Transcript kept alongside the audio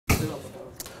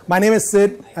My name is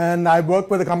Sid, and I work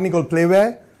with a company called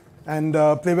Playware. And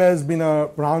Playware has been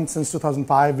around since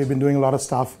 2005. We've been doing a lot of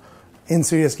stuff in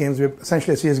serious games. We're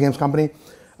essentially a serious games company.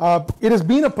 It has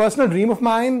been a personal dream of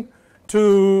mine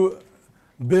to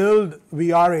build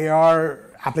VR,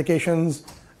 AR applications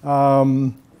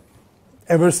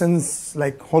ever since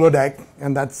like Holodeck,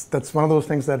 and that's one of those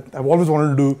things that I've always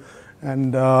wanted to do.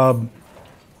 And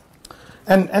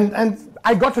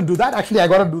I got to do that. Actually, I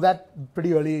got to do that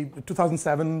pretty early.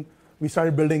 2007, we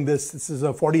started building this. This is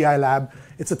a 4DI lab.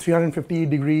 It's a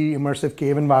 350-degree immersive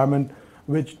cave environment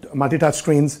with multi-touch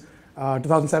screens.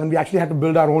 2007, we actually had to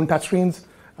build our own touch screens.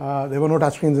 There were no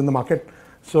touch screens in the market.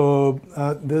 So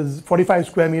there's 45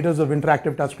 square meters of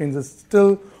interactive touch screens. It's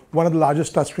still one of the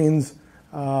largest touch screens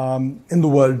in the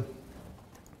world.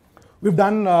 We've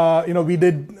done,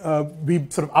 we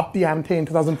sort of upped the ante in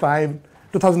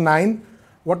 2009.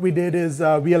 What we did is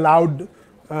we allowed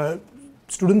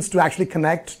students to actually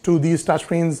connect to these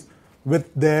touchscreens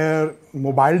with their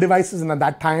mobile devices. And at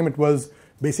that time, it was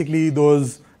basically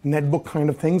those netbook kind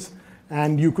of things.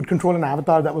 And you could control an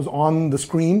avatar that was on the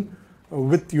screen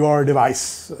with your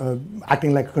device,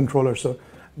 acting like a controller. So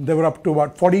there were up to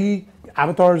about 40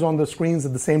 avatars on the screens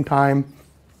at the same time.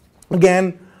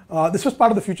 Again, this was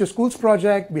part of the Future Schools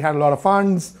project. We had a lot of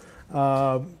funds,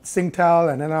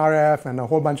 Singtel and NRF and a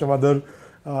whole bunch of other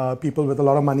people with a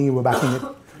lot of money were backing it.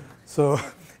 So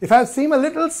if I seem a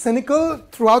little cynical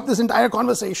throughout this entire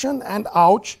conversation, and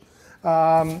ouch,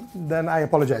 then I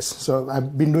apologize. So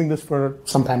I've been doing this for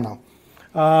some time now.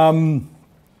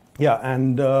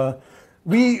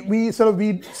 We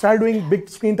started doing big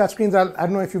screen touch screens. I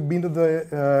don't know if you've been to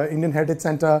the Indian Heritage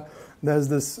Center. There's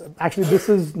this, actually this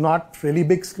is not really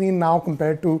big screen now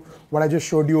compared to what I just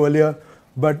showed you earlier,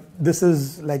 but this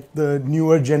is like the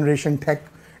newer generation tech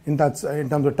in terms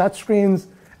of touch screens.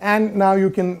 And now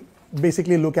you can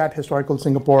basically look at historical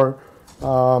Singapore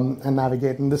and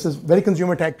navigate. And this is very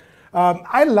consumer tech.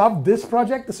 I love this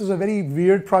project. This is a very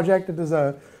weird project. It is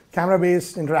a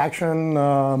camera-based interaction.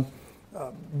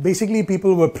 Basically,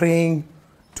 people were praying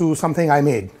to something I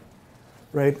made,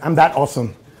 right? I'm that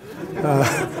awesome.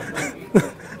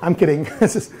 I'm kidding.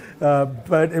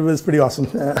 But it was pretty awesome.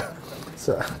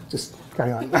 So just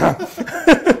carry on.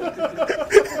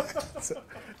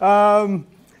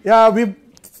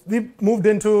 We moved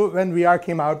into, when VR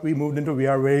came out, we moved into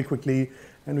VR very quickly,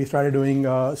 and we started doing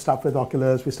stuff with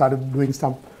Oculus. We started doing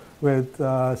stuff with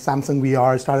Samsung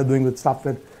VR, started doing with stuff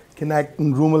with Kinect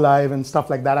and Room Alive and stuff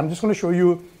like that. I'm just going to show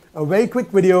you a very quick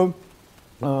video,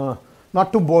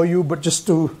 not to bore you, but just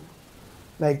to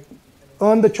like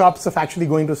earn the chops of actually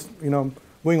going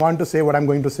on to say what I'm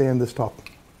going to say in this talk.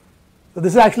 So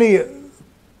this is actually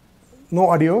no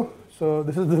audio. So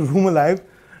this is the Room Alive.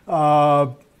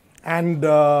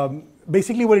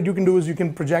 Basically what you can do is you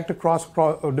can project across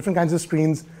different kinds of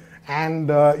screens, and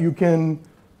you can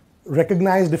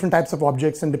recognize different types of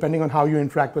objects, and depending on how you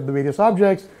interact with the various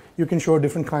objects, you can show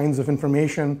different kinds of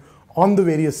information on the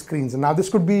various screens. And now this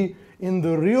could be in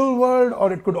the real world,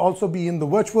 or it could also be in the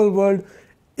virtual world.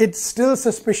 It still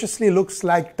suspiciously looks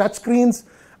like touch screens,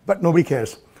 but nobody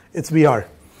cares. It's VR.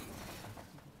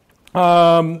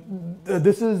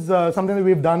 This is something that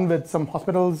we've done with some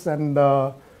hospitals, and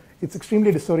it's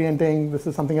extremely disorienting. This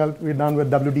is something else we've done with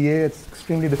WDA. It's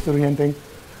extremely disorienting.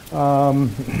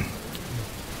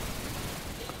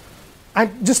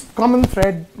 And just common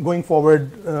thread going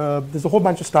forward, there's a whole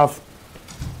bunch of stuff.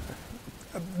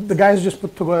 The guys just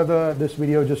put together this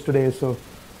video just today, so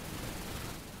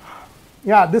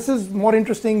yeah, this is more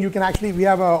interesting. You can actually, we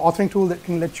have an authoring tool that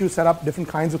can let you set up different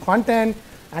kinds of content,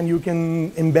 and you can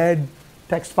embed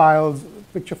text files,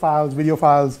 picture files, video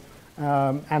files,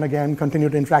 and again, continue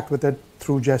to interact with it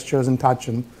through gestures and touch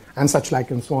and such like,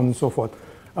 and so on and so forth.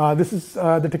 This is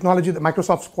the technology that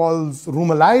Microsoft calls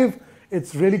Room Alive.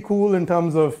 It's really cool in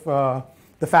terms of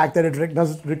the fact that it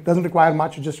doesn't require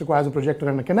much. It just requires a projector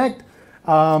and a Kinect.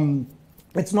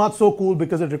 It's not so cool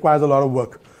because it requires a lot of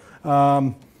work.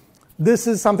 This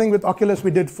is something with Oculus we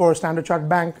did for Standard Chartered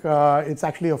Bank. It's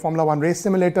actually a Formula One race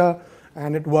simulator,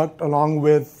 and it worked along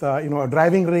with a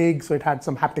driving rig, so it had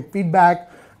some haptic feedback.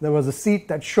 There was a seat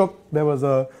that shook. There was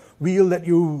a wheel that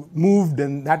you moved,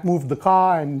 and that moved the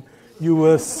car, and you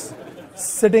were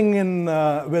sitting in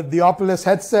with the Oculus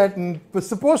headset, and it was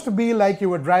supposed to be like you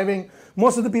were driving.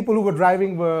 Most of the people who were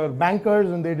driving were bankers,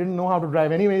 and they didn't know how to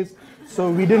drive anyways, so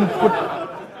we didn't put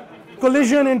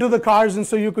collision into the cars, and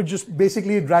so you could just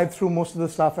basically drive through most of the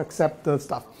stuff except the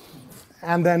stuff,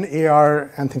 and then AR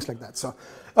and things like that. So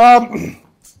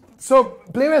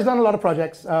Playware has done a lot of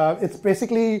projects. It's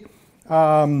basically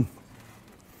one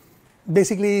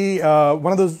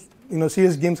of those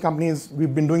serious games companies,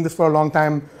 we've been doing this for a long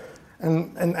time.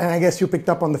 And I guess you picked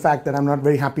up on the fact that I'm not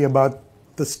very happy about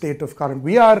the state of current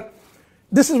VR.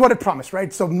 This is what it promised,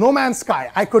 right? So No Man's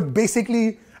Sky, I could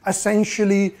basically,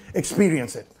 essentially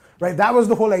experience it, right? That was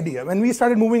the whole idea. When we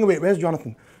started moving away, where's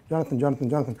Jonathan?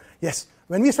 Jonathan. Yes.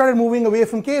 When we started moving away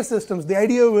from case systems, the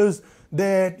idea was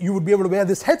that you would be able to wear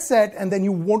this headset and then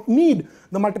you won't need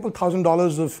the multiple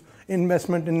 $1,000s of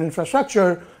investment in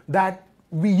infrastructure that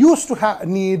we used to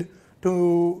need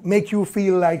to make you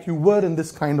feel like you were in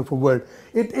this kind of a world.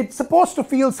 It's supposed to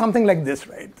feel something like this,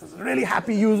 right? This really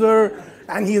happy user,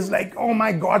 and he's like, oh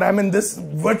my God, I'm in this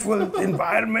virtual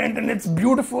environment, and it's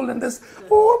beautiful, and this,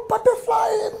 oh, butterfly.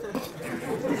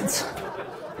 It's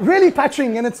really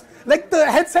touching, and it's like the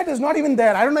headset is not even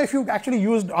there. I don't know if you've actually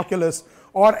used Oculus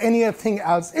or anything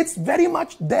else. It's very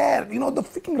much there. The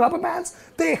freaking rubber bands,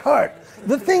 they hurt.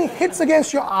 The thing hits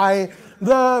against your eye.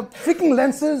 The freaking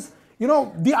lenses,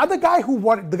 the other guy who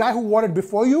wore it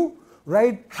before you,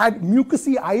 right, had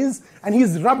mucousy eyes, and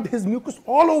he's rubbed his mucus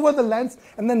all over the lens,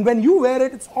 and then when you wear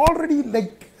it, it's already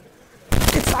like,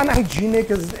 it's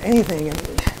unhygienic as anything. And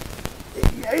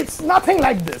it's nothing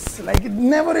like this. Like, it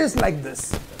never is like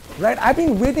this, right? I've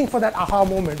been waiting for that aha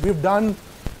moment. We've done,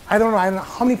 I don't know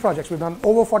how many projects. We've done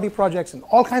over 40 projects in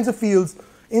all kinds of fields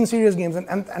in serious games,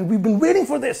 and we've been waiting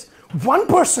for this. One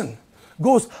person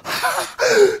goes,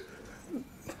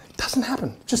 doesn't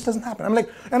happen. It just doesn't happen. I'm like,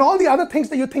 and all the other things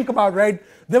that you think about, right?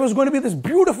 There was going to be this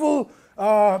beautiful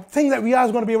thing that VR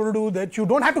is going to be able to do, that you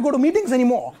don't have to go to meetings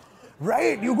anymore,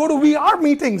 right? You go to VR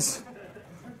meetings.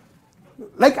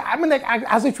 Like,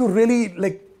 as if you really,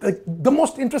 like the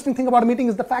most interesting thing about a meeting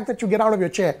is the fact that you get out of your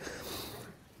chair.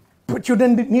 But you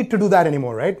didn't need to do that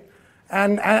anymore, right?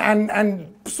 And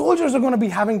soldiers are going to be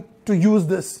having to use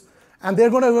this, and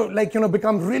they're going to,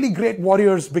 become really great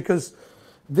warriors because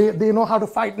they know how to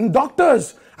fight. And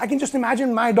doctors, I can just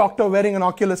imagine my doctor wearing an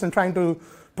Oculus and trying to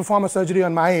perform a surgery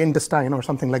on my intestine or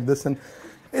something like this. And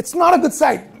it's not a good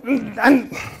sight.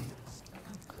 And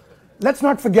let's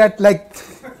not forget,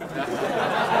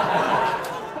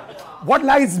 what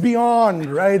lies beyond,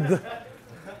 right?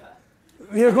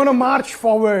 We are going to march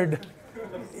forward.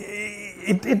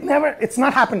 It's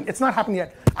not happened. It's not happened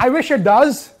yet. I wish it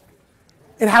does.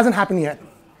 It hasn't happened yet,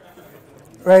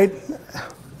 right?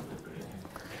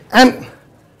 And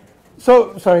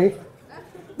so, sorry,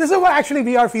 this is what actually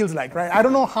VR feels like, right? I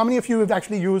don't know how many of you have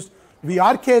actually used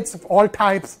VR kits of all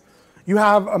types. You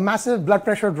have a massive blood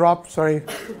pressure drop. Sorry.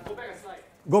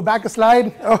 Go back a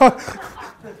slide. Oh.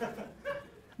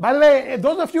 By the way,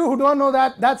 those of you who don't know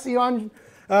that, that's Ian,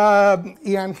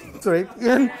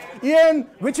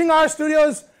 Witching Hour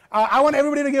Studios. I want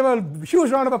everybody to give a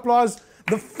huge round of applause.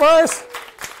 The first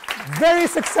very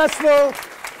successful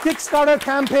Kickstarter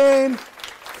campaign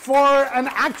for an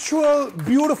actual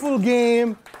beautiful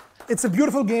game. It's a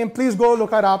beautiful game. Please go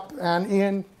look it up. And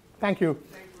Ian, thank you.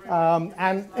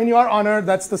 And in your honor,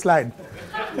 that's the slide.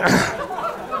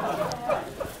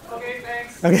 Okay,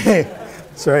 thanks. Okay,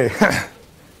 sorry.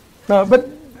 No, but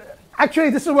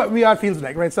actually, this is what VR feels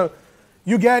like, right? So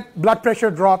you get blood pressure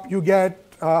drop, you get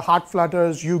heart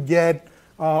flutters, you get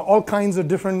all kinds of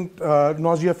different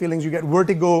nausea feelings, you get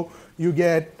vertigo, you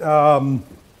get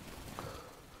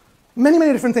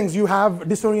many different things. You have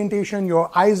disorientation, your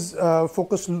eyes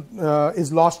focus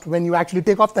is lost when you actually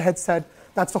take off the headset.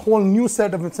 That's a whole new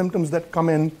set of symptoms that come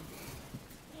in.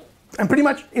 And pretty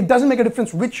much, it doesn't make a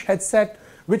difference which headset,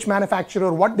 which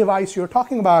manufacturer, what device you're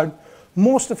talking about.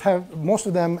 Most of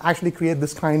them actually create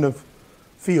this kind of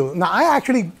feel. Now, I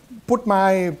actually put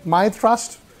my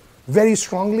trust very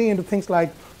strongly into things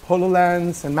like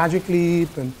HoloLens and Magic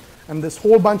Leap and this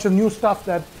whole bunch of new stuff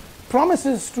that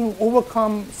promises to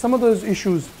overcome some of those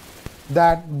issues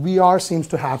that VR seems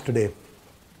to have today.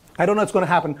 I don't know what's going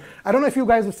to happen. I don't know if you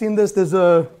guys have seen this. There's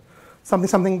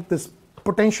this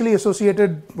potentially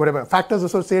associated, factors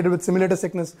associated with simulator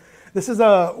sickness. This is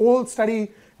an old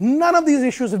study. None of these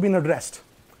issues have been addressed.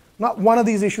 Not one of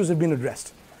these issues have been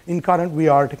addressed in current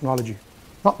VR technology.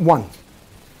 Not one.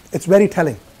 It's very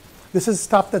telling. This is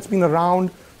stuff that's been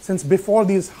around since before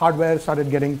these hardware started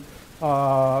getting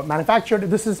manufactured.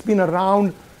 This has been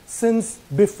around since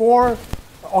before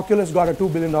Oculus got a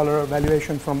 $2 billion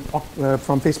valuation from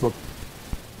Facebook,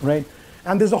 right?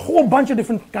 And there's a whole bunch of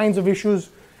different kinds of issues,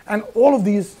 and all of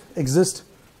these exist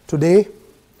today,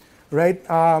 right?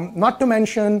 Not to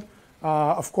mention,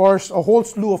 of course, a whole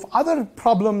slew of other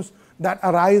problems that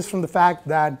arise from the fact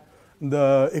that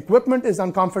the equipment is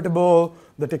uncomfortable,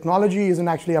 the technology isn't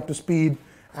actually up to speed,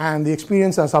 and the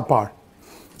experience is subpar.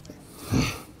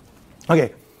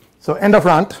 Okay, so end of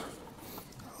rant.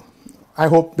 I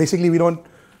hope basically we don't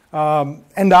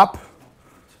end up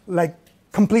like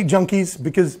complete junkies,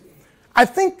 because I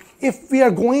think if we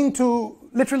are going to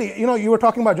literally, you were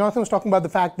talking about, Jonathan was talking about the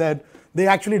fact that they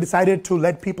actually decided to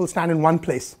let people stand in one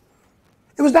place.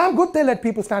 It was damn good they let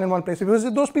people stand in one place, because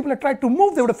if those people had tried to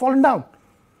move, they would have fallen down,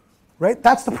 right?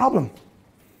 That's the problem.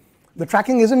 The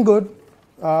tracking isn't good.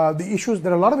 There are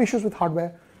a lot of issues with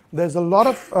hardware. There's a lot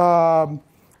of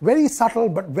very subtle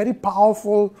but very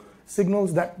powerful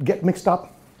signals that get mixed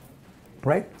up,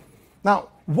 right? Now,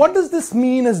 what does this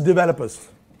mean as developers?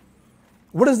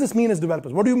 What does this mean as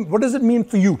developers? What does it mean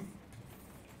for you?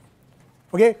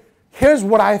 Okay, here's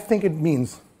what I think it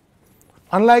means.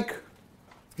 Unlike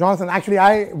Jonathan, actually,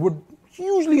 I would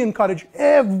hugely encourage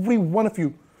every one of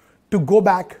you to go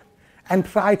back and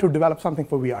try to develop something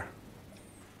for VR.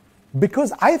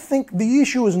 Because I think the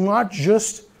issue is not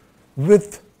just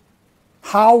with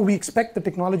how we expect the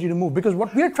technology to move. Because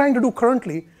what we are trying to do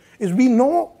currently is we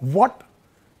know what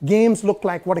games look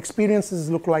like, what experiences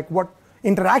look like, what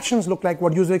interactions look like,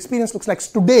 what user experience looks like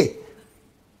today.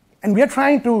 And we are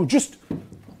trying to just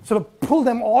sort of pull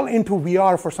them all into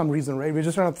VR for some reason, right? We're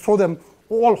just trying to throw them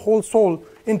all whole soul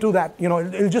into that.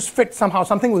 It'll just fit somehow.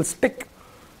 Something will stick,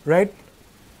 right?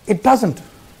 It doesn't.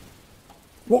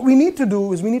 What we need to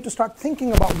do is we need to start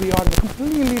thinking about VR in a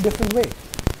completely different way,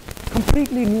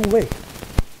 completely new way,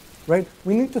 right?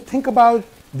 We need to think about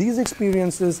these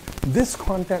experiences, this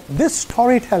content, this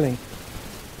storytelling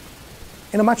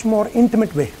in a much more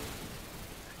intimate way.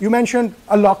 You mentioned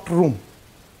a locked room.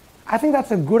 I think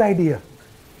that's a good idea,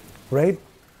 right?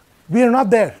 We are not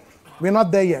there. We're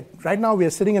not there yet. Right now, we are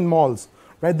sitting in malls,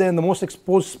 right there in the most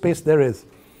exposed space there is,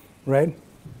 right?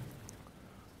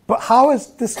 But how is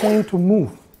this going to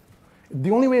move?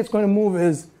 The only way it's going to move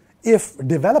is if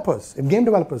developers, if game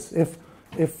developers, if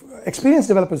experience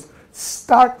developers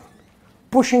start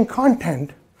pushing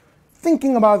content,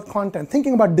 thinking about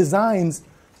designs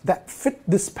that fit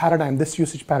this paradigm, this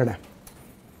usage paradigm,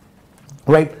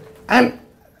 right? And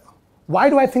why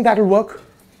do I think that'll work?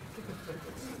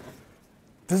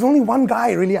 There's only one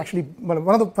guy really actually, one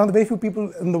of the very few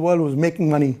people in the world who's making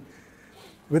money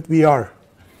with VR,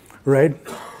 right?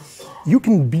 You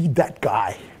can be that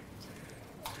guy.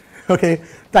 Okay,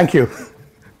 thank you.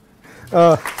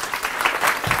 I'm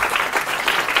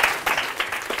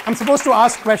supposed to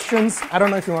ask questions. I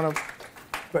don't know if you want to,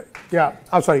 but yeah,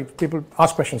 I'm sorry, people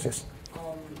ask questions, yes.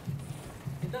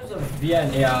 In terms of VR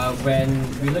and AR, when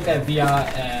we look at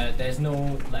VR, there's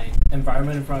no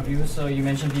environment in front of you. So you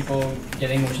mentioned people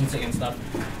getting motion sick and stuff.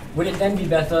 Would it then be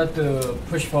better to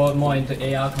push forward more into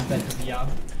AR compared to VR?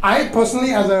 I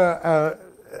personally,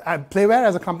 at Playware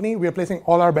as a company, we are placing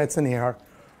all our bets in AR.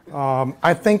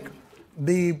 I think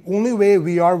the only way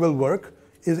VR will work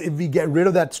is if we get rid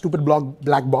of that stupid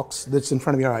black box that's in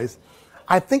front of your eyes.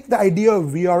 I think the idea of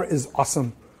VR is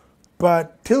awesome,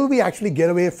 but till we actually get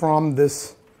away from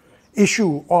this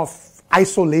issue of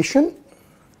isolation,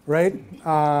 right?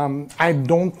 I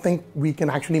don't think we can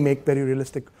actually make very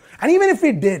realistic. And even if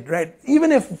we did, right?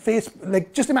 Even if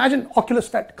just imagine Oculus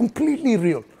felt completely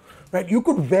real, right? You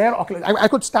could wear Oculus. I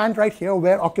could stand right here,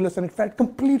 wear Oculus, and it felt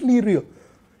completely real.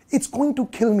 It's going to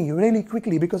kill me really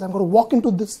quickly because I'm going to walk into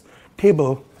this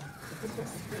table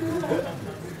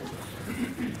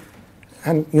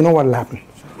and you know what will happen.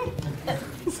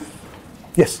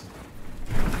 Yes?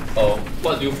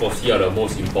 What do you foresee are the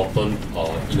most important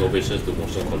innovations to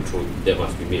motion control that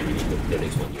must be made within the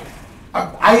next 1 year?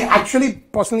 I actually,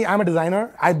 personally, I'm a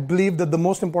designer. I believe that the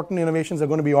most important innovations are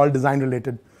going to be all design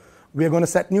related. We are going to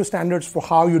set new standards for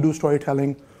how you do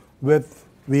storytelling with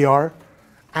VR.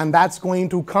 And that's going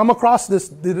to come across this,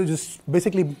 just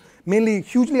basically, mainly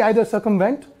hugely either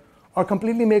circumvent or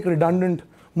completely make redundant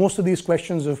most of these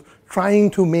questions of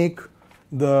trying to make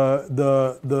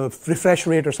the refresh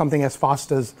rate or something as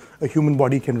fast as a human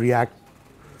body can react.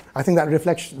 I think that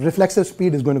reflexive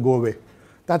speed is going to go away.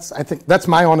 I think that's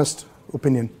my honest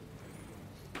opinion.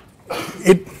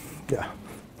 Yeah.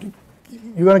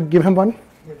 You want to give him one?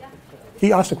 Yeah.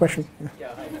 He asked a question.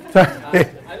 Yeah.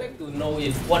 Hey. I'd like to know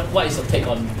what is your take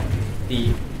on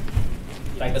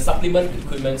the supplement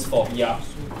equipments for VR,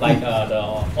 the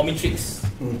Omnitrix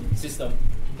system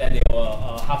that they were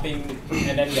harping,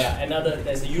 and then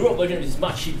there's a Europe version which is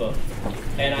much cheaper,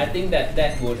 and I think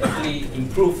that would actually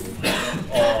improve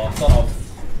or sort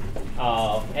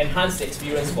of enhance the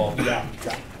experience for VR.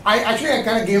 I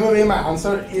kind of gave away my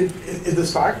answer at the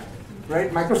start,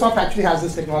 right? Microsoft actually has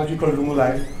this technology called Rumo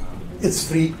Live. It's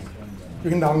free. You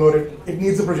can download it. It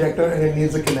needs a projector and it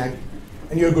needs a Kinect,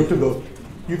 and you're good to go.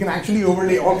 You can actually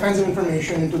overlay all kinds of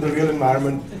information into the real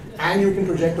environment, and you can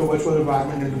project a virtual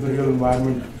environment into the real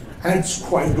environment, and it's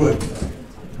quite good.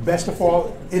 best of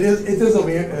all, it is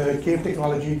a cave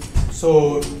technology,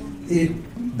 so it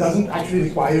doesn't actually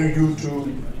require you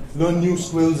to learn new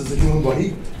skills as a human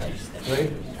body,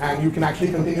 right? And you can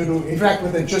actually continue to interact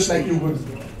with it just like you would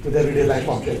with everyday life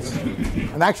objects.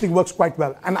 And actually works quite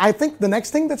well. And I think the next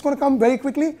thing that's going to come very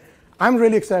quickly, I'm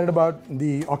really excited about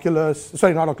the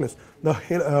the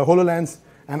HoloLens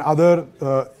and other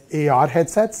AR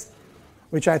headsets,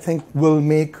 which I think will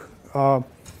make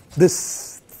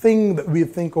this thing that we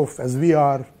think of as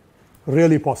VR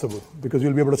really possible, because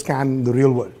you'll be able to scan the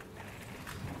real world.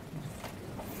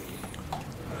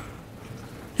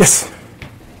 Yes?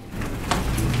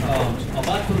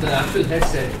 Apart from the actual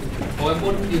headset, how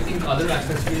important do you think other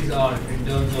accessories are in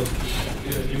terms of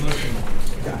immersion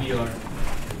VR?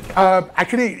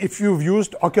 Actually, if you've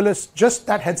used Oculus, just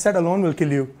that headset alone will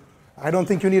kill you. I don't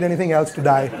think you need anything else to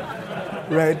die,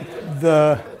 right?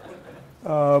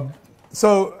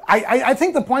 So I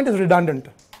think the point is redundant.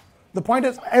 The point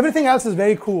is everything else is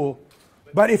very cool,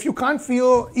 but if you can't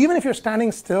feel, even if you're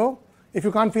standing still, if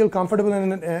you can't feel comfortable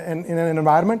in an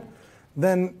environment,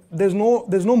 then there's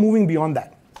no moving beyond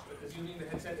that. Assuming the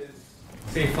headset is,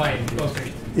 say, fine,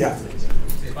 perfect. Yeah.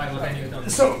 Say 5 or 10 years down.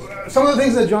 So some of the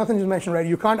things that Jonathan just mentioned, right?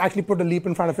 You can't actually put a leap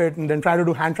in front of it and then try to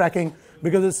do hand tracking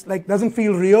because it's like doesn't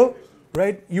feel real,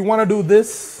 right? You want to do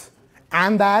this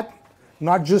and that,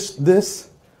 not just this,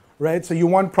 right? So you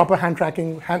want proper hand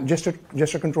tracking,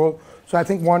 gesture control. So I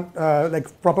think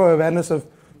like proper awareness of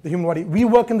the human body. We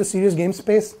work in the serious game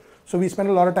space, so we spend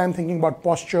a lot of time thinking about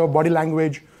posture, body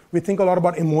language. We think a lot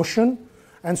about emotion.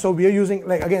 And so we are using,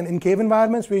 like again, in cave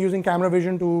environments, we're using camera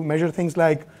vision to measure things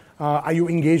like, are you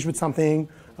engaged with something?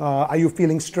 Are you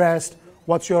feeling stressed?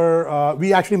 What's your,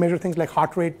 we actually measure things like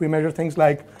heart rate. We measure things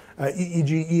like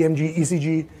EEG, EMG,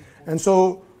 ECG. And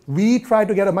so we try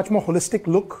to get a much more holistic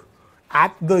look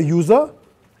at the user.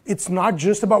 It's not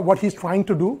just about what he's trying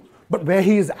to do, but where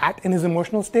he is at in his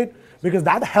emotional state, because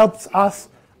that helps us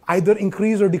either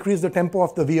increase or decrease the tempo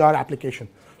of the VR application.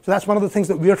 So that's one of the things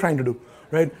that we are trying to do,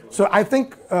 right? So I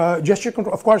think gesture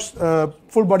control, of course,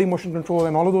 full body motion control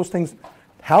and all of those things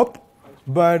help,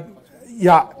 but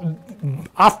yeah,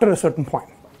 after a certain point.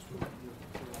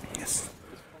 Yes.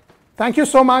 Thank you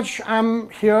so much. I'm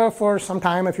here for some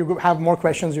time. If you have more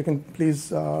questions, you can please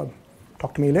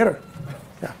talk to me later.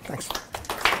 Yeah, thanks.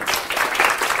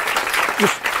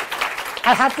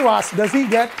 I have to ask, does he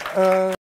get